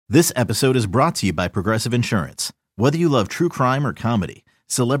This episode is brought to you by Progressive Insurance. Whether you love true crime or comedy,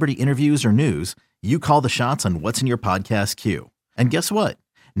 celebrity interviews or news, you call the shots on what's in your podcast queue. And guess what?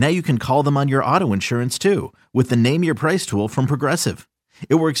 Now you can call them on your auto insurance too with the Name Your Price tool from Progressive.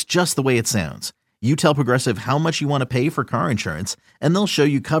 It works just the way it sounds. You tell Progressive how much you want to pay for car insurance, and they'll show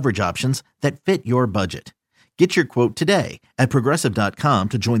you coverage options that fit your budget. Get your quote today at Progressive.com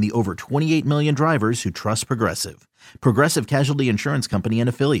to join the over 28 million drivers who trust Progressive. Progressive Casualty Insurance Company and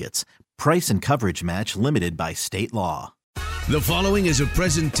Affiliates. Price and coverage match limited by state law. The following is a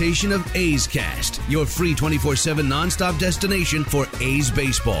presentation of A's Cast, your free 24/7 nonstop destination for A's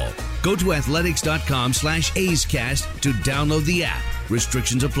baseball. Go to athletics.com/A's Cast to download the app.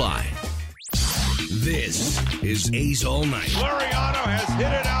 Restrictions apply. This is A's All Night. Laureano has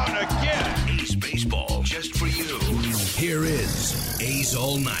hit it out again. A's baseball just for you. Here is A's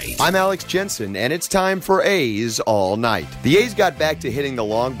All Night. I'm Alex Jensen, and it's time for A's All Night. The A's got back to hitting the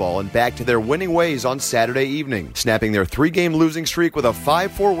long ball and back to their winning ways on Saturday evening, snapping their 3-game losing streak with a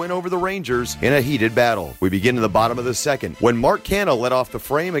 5-4 win over the Rangers in a heated battle. We begin in the bottom of the second when Mark Canha led off the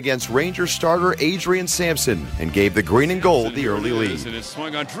frame against Rangers starter Adrian Sampson and gave the green and gold the early lead. And it's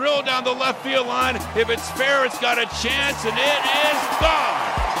swung on, drill down the left field line. If it's fair, it's got a chance, and it is gone.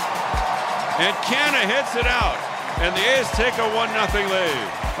 And Canha hits it out. And the A's take a 1-0 lead.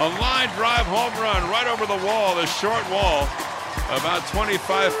 A line drive home run right over the wall, the short wall, about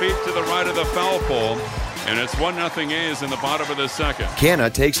 25 feet to the right of the foul pole. And it's 1-0 A's in the bottom of the second.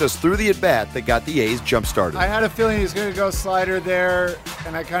 Canha takes us through the at-bat that got the A's jump-started. I had a feeling he was going to go slider there,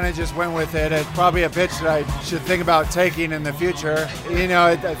 and I kind of just went with it. It's probably a pitch that I should think about taking in the future. You know,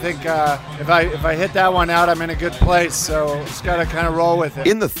 I think if I hit that one out, I'm in a good place, so just got to kind of roll with it.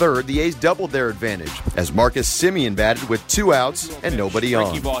 In the third, the A's doubled their advantage as Marcus Semien batted with 2 outs and nobody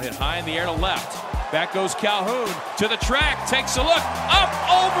on. Ball hit high in the air to left. Back goes Calhoun to the track, takes a look, up,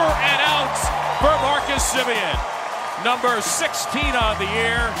 over, and out for Marcus Semien. Number 16 on the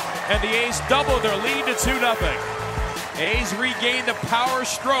year, and the A's double their lead to 2-0. A's regain the power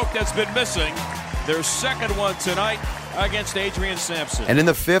stroke that's been missing. Their second one tonight against Adrian Sampson. And in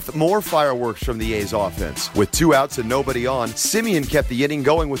the fifth, more fireworks from the A's offense. With 2 outs and nobody on, Semien kept the inning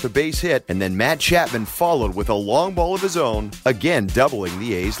going with a base hit, and then Matt Chapman followed with a long ball of his own, again doubling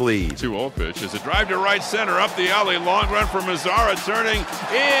the A's lead. 2-0 pitch is a drive to right center, up the alley, long run for Mazara, turning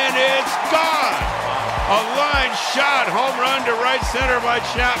in, it's gone! A line shot, home run to right center by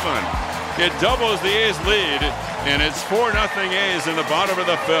Chapman. It doubles the A's lead, and it's 4-0 A's in the bottom of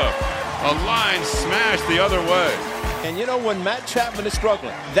the fifth. A line smashed the other way. And you know, when Matt Chapman is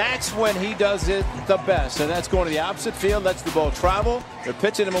struggling, that's when he does it the best. And that's going to the opposite field, lets the ball travel. They're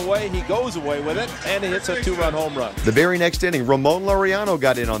pitching him away, he goes away with it, and he hits a 2-run home run. The very next inning, Ramon Laureano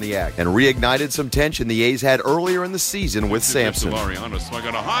got in on the act and reignited some tension the A's had earlier in the season with Sampson. Laureano swung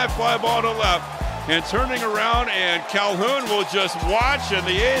on a high fly ball to left, and turning around, and Calhoun will just watch, and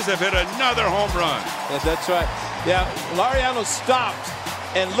the A's have hit another home run. Yes, that's right. Yeah, Laureano stopped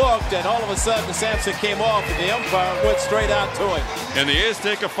and looked, and all of a sudden Sampson came off, and the umpire went straight out to him. And the A's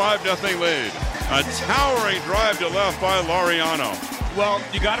take a 5-0 lead. A towering drive to left by Laureano. Well,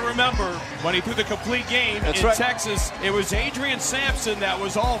 you got to remember, when he threw the complete game in right. Texas, it was Adrian Sampson that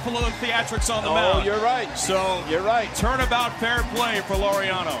was all full of theatrics on the mound. Oh, you're right. So, you're right. Turnabout fair play for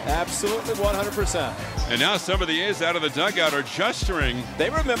Laureano. Absolutely, 100%. And now some of the A's out of the dugout are gesturing. They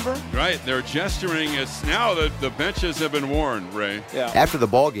remember. Right, they're gesturing. It's now that the benches have been worn, Ray. Yeah. After the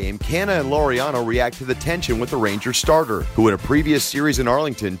ball game, Canha and Laureano react to the tension with the Rangers starter, who in a previous series in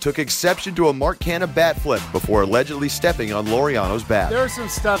Arlington took exception to a Mark Canha bat flip before allegedly stepping on Laureano's bat. There was some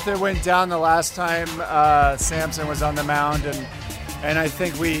stuff that went down the last time Sampson was on the mound, and I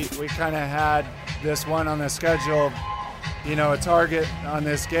think we kind of had this one on the schedule, you know, a target on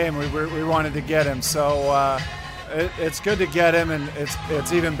this game. We wanted to get him, so it's good to get him, and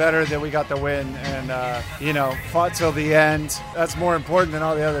it's even better that we got the win and you know, fought till the end. That's more important than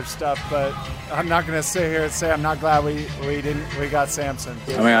all the other stuff, but I'm not going to sit here and say I'm not glad we got Sampson.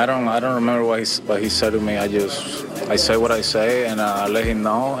 I mean, I don't remember what he said to me. I say what I say, and I let him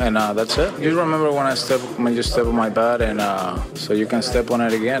know, and that's it. You remember when you step on my bat, and so you can step on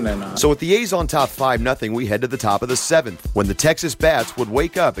it again. And So with the A's on top 5-0, we head to the top of the 7th, when the Texas Bats would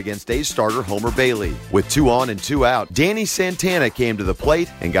wake up against A's starter Homer Bailey. With 2 on and 2 out, Danny Santana came to the plate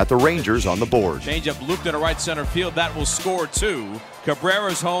and got the Rangers on the board. Changeup looped into right center field. That will score 2.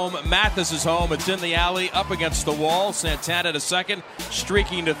 Cabrera's home. Mathis is home. It's in the alley, up against the wall. Santana to second,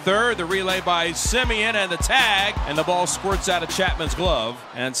 streaking to third. The relay by Semien and the tag, and the ball squirts out of Chapman's glove.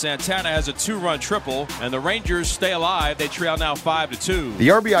 And Santana has a 2-run triple, and the Rangers stay alive. They trail now 5-2. The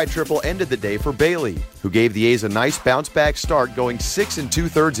RBI triple ended the day for Bailey, who gave the A's a nice bounce-back start, going 6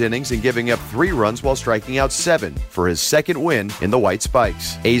 2/3 innings and giving up 3 runs while striking out 7 for his second win in the White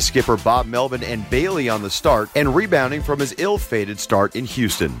Spikes. A's skipper Bob Melvin and Bailey on the start and rebounding from his ill-fated start in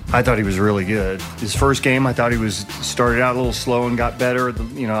Houston. I thought he was really good. His first game, I thought he started out a little slow and got better.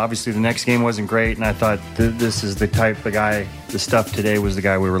 Obviously the next game wasn't great, and I thought this is the type of guy. The stuff today was the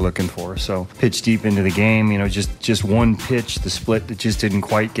guy we were looking for. So pitched deep into the game, just one pitch, the split that just didn't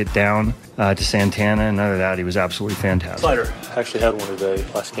quite get down to Santana, and other than that, he was absolutely fantastic. Slider. Actually had one today.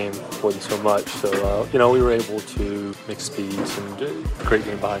 Last game wasn't so much. So, we were able to mix speeds and great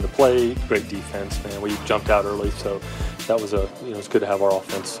game behind the plate, great defense, man. We jumped out early, so that was it's good to have our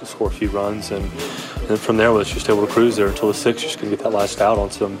offense score a few runs, and from there, we was just able to cruise there until the 6th, just going to get that last out on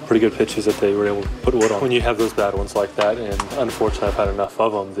some pretty good pitches that they were able to put wood on. When you have those bad ones like that, and unfortunately I've had enough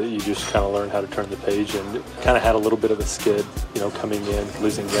of them, that you just kind of learn how to turn the page, and kind of had a little bit of a skid, coming in,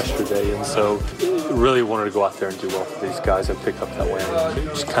 losing yesterday, and so really wanted to go out there and do well for these guys and pick up that win, and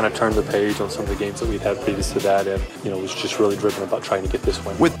just kind of turn the page on some of the games that we'd had previous to that, and was just really driven about trying to get this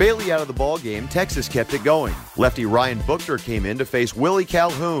win. With Bailey out of the ball game, Texas kept it going. Lefty Ryan Buchter came in to face Willie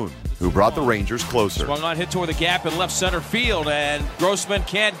Calhoun, who brought the Rangers closer. Swung on, hit toward the gap in left center field, and Grossman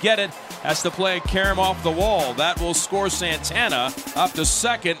can't get it. Has to play Karam off the wall. That will score Santana up to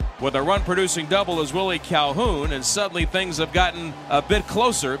second with a run-producing double as Willie Calhoun, and suddenly things have gotten a bit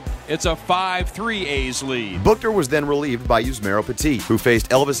closer. It's a 5-3 A's lead. Buchter was then relieved by Yusmeiro Petit, who faced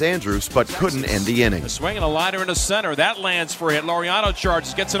Elvis Andrus but couldn't end the inning. A swing and a liner into center. That lands for a hit. Laureano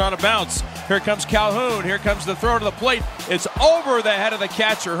charges, gets it on a bounce. Here comes Calhoun. Here comes the throw to the plate. It's over the head of the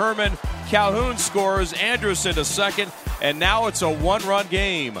catcher, Herman. Calhoun scores, Andrus into second, and now it's a 1-run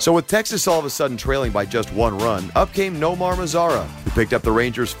game. So with Texas all of a sudden trailing by just 1 run, up came Nomar Mazara, who picked up the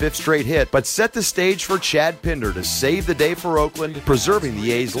Rangers' 5th straight hit, but set the stage for Chad Pinder to save the day for Oakland, preserving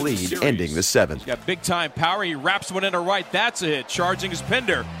the A's lead, ending the 7th. He's got big-time power. He wraps one into right. That's a hit. Charging is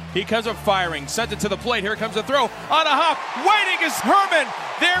Pinder. He comes up firing, sent it to the plate. Here comes the throw. On a hop, waiting is Herman.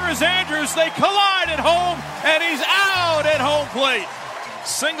 There is Andrus. They collide at home, and he's out at home plate.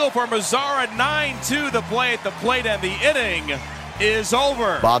 Single for Mazara, 9-2 the play at the plate, and the inning is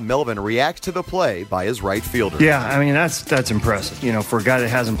over. Bob Melvin reacts to the play by his right fielder. Yeah, that's impressive. For a guy that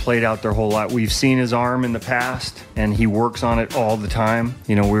hasn't played out their whole lot. We've seen his arm in the past, and he works on it all the time.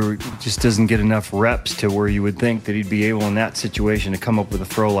 Just doesn't get enough reps to where you would think that he'd be able in that situation to come up with a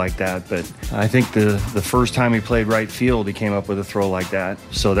throw like that. But I think the first time he played right field, he came up with a throw like that.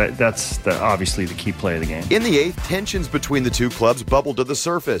 So that's obviously the key play of the game. In the 8th, tensions between the two clubs bubbled to the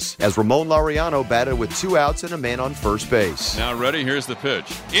surface as Ramon Laureano batted with 2 outs and a man on first base. Now ready, here's the pitch.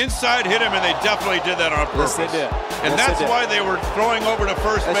 Inside hit him, and they definitely did that on purpose. Yes, they did. And that's why they were throwing over to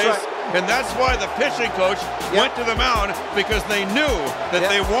first base. Right. And that's why the pitching coach went to the mound, because they knew that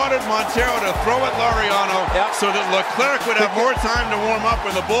they wanted Montero to throw at Laureano so that Leclerc would have more time to warm up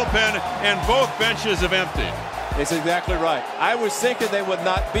in the bullpen, and both benches have emptied. It's exactly right. I was thinking they would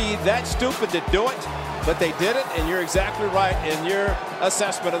not be that stupid to do it, but they did it, and you're exactly right in your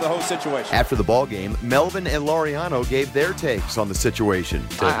assessment of the whole situation. After the ball game, Melvin and Laureano gave their takes on the situation.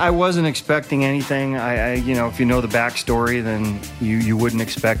 I wasn't expecting anything. If you know the backstory, then you wouldn't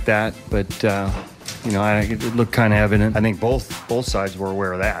expect that. But it looked kind of evident. I think both sides were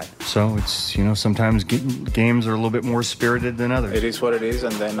aware of that. So it's sometimes games are a little bit more spirited than others. It is what it is,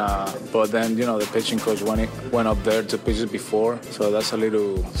 and then the pitching coach went up there to pitch it before, so that's a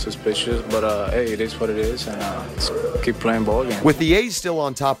little suspicious. But hey, it is what it is, and let's keep playing ball game. With the A's still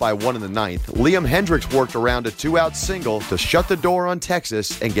on top by 1 in the 9th, Liam Hendricks worked around a 2-out single to shut the door on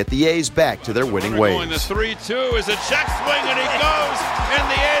Texas and get the A's back to their winning ways. Going to 3-2 is a check swing, and he goes, and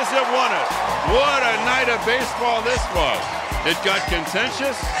the A's have won it. What a night of baseball this was. It got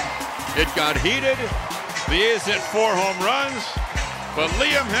contentious. It got heated. The A's hit 4 home runs. But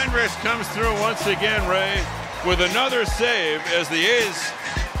Liam Hendricks comes through once again, Ray, with another save as the A's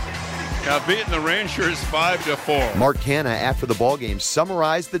have beaten the Rangers 5-4. Mark Canha, after the ballgame,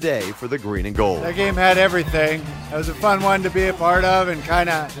 summarized the day for the green and gold. That game had everything. It was a fun one to be a part of, and kind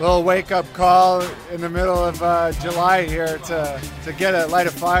of a little wake-up call in the middle of July here to light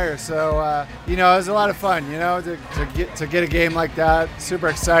a fire. So, it was a lot of fun, to get a game like that. Super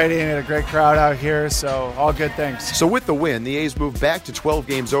exciting. We had a great crowd out here, so all good things. So with the win, the A's moved back to 12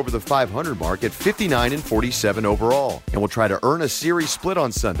 games over the 500 mark at 59-47 overall, and will try to earn a series split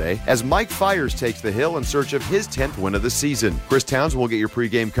on Sunday as Mike Fiers takes the hill in search of his 10th win of the season. Chris Townsend will get your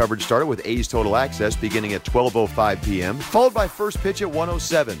pregame coverage started with A's Total Access beginning at 12:05 p.m., followed by first pitch at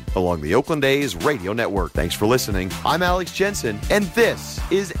 1:07 along the Oakland A's radio network. Thanks for listening. I'm Alex Jensen, and this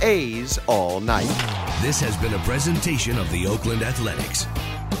is A's All Night. This has been a presentation of the Oakland Athletics.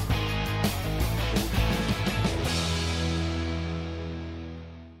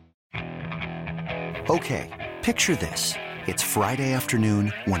 Okay, picture this. It's Friday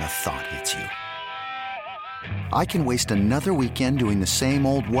afternoon when a thought hits you. I can waste another weekend doing the same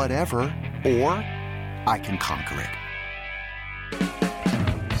old whatever, or I can conquer it.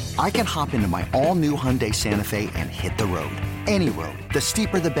 I can hop into my all-new Hyundai Santa Fe and hit the road. Any road. The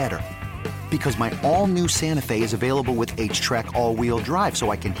steeper, the better. Because my all-new Santa Fe is available with H-Track all-wheel drive, so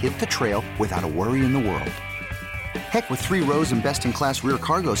I can hit the trail without a worry in the world. Heck, with 3 rows and best-in-class rear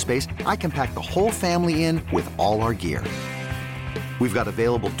cargo space, I can pack the whole family in with all our gear. We've got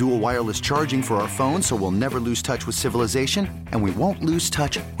available dual wireless charging for our phones, so we'll never lose touch with civilization, and we won't lose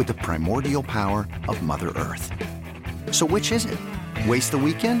touch with the primordial power of Mother Earth. So which is it? Waste the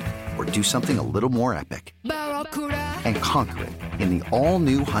weekend or do something a little more epic? And conquer it in the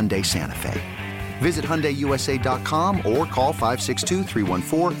all-new Hyundai Santa Fe. Visit HyundaiUSA.com or call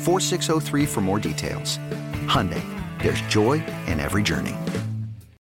 562-314-4603 for more details. Hyundai, there's joy in every journey.